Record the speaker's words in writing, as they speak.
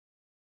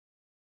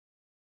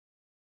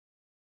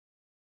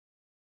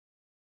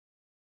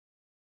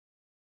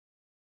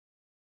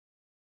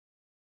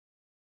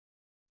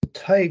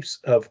types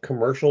of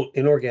commercial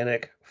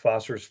inorganic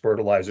phosphorus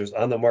fertilizers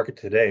on the market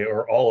today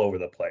are all over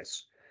the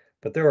place.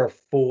 But there are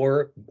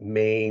four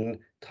main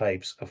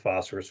types of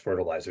phosphorus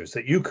fertilizers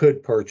that you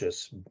could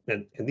purchase,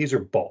 and these are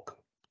bulk,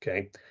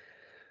 okay?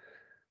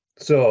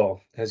 So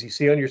as you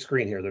see on your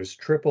screen here, there's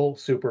triple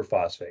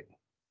superphosphate.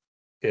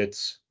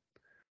 It's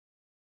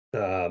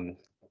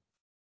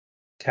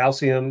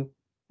calcium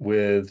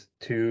with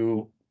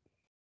two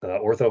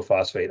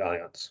orthophosphate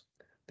ions.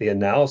 The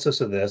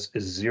analysis of this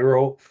is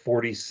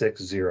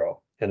 0,460,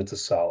 and it's a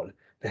solid.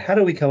 Now, how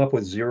do we come up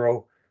with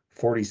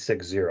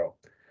 0,460?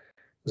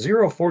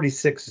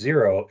 0,460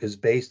 is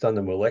based on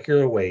the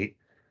molecular weight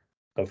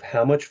of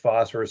how much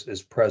phosphorus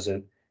is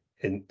present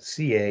in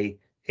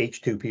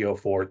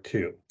CaH2PO4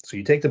 2. So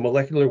you take the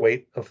molecular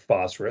weight of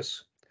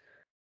phosphorus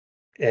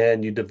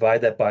and you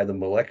divide that by the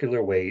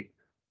molecular weight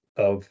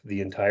of the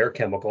entire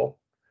chemical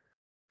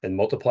and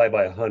multiply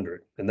by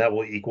 100, and that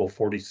will equal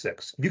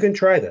 46. You can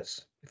try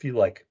this if you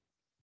like.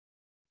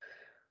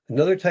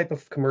 Another type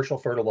of commercial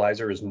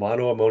fertilizer is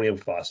monoammonium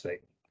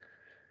phosphate.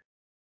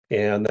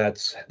 And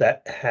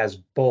that has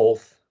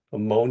both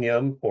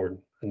ammonium or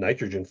a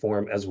nitrogen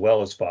form as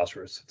well as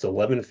phosphorus. It's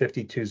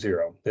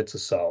 1152.0. It's a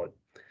solid.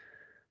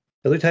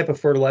 The other type of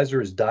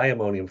fertilizer is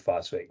diammonium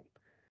phosphate.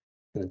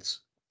 And it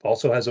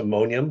also has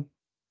ammonium,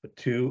 with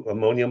two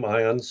ammonium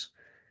ions,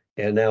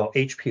 and now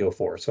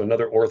HPO4, so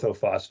another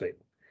orthophosphate.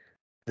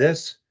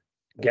 This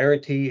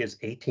guarantee is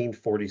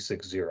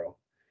 1846.0.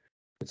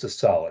 It's a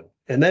solid.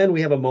 And then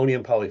we have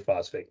ammonium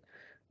polyphosphate,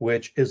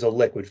 which is a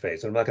liquid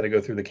phase. I'm not going to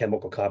go through the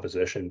chemical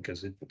composition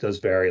because it does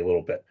vary a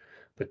little bit,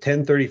 but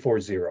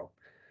 1034.0.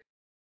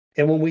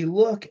 And when we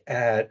look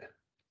at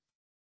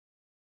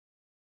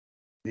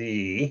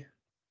the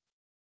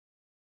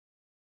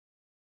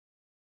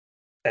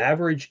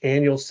average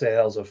annual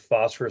sales of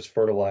phosphorus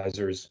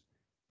fertilizers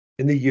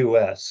in the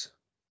US,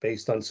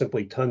 based on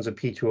simply tons of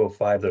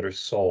P2O5 that are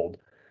sold,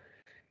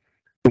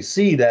 we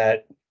see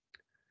that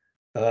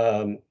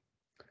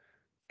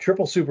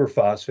triple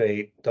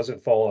superphosphate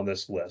doesn't fall on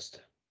this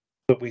list,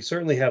 but we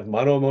certainly have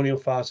monoammonium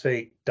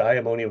phosphate,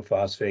 diammonium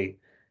phosphate,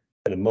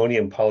 and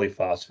ammonium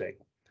polyphosphate.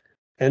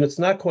 And it's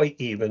not quite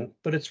even,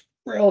 but it's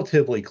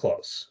relatively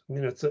close. I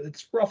mean,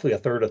 it's roughly a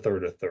third,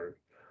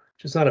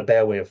 which is not a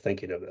bad way of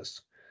thinking of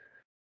this.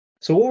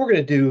 So what we're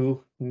going to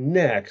do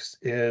next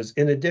is,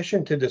 in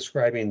addition to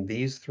describing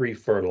these three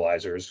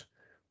fertilizers,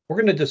 we're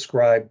going to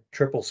describe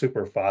triple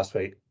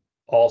superphosphate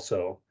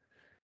also,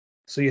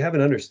 so you have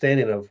an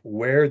understanding of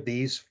where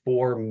these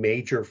four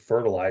major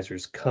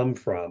fertilizers come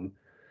from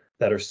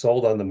that are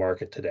sold on the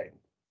market today.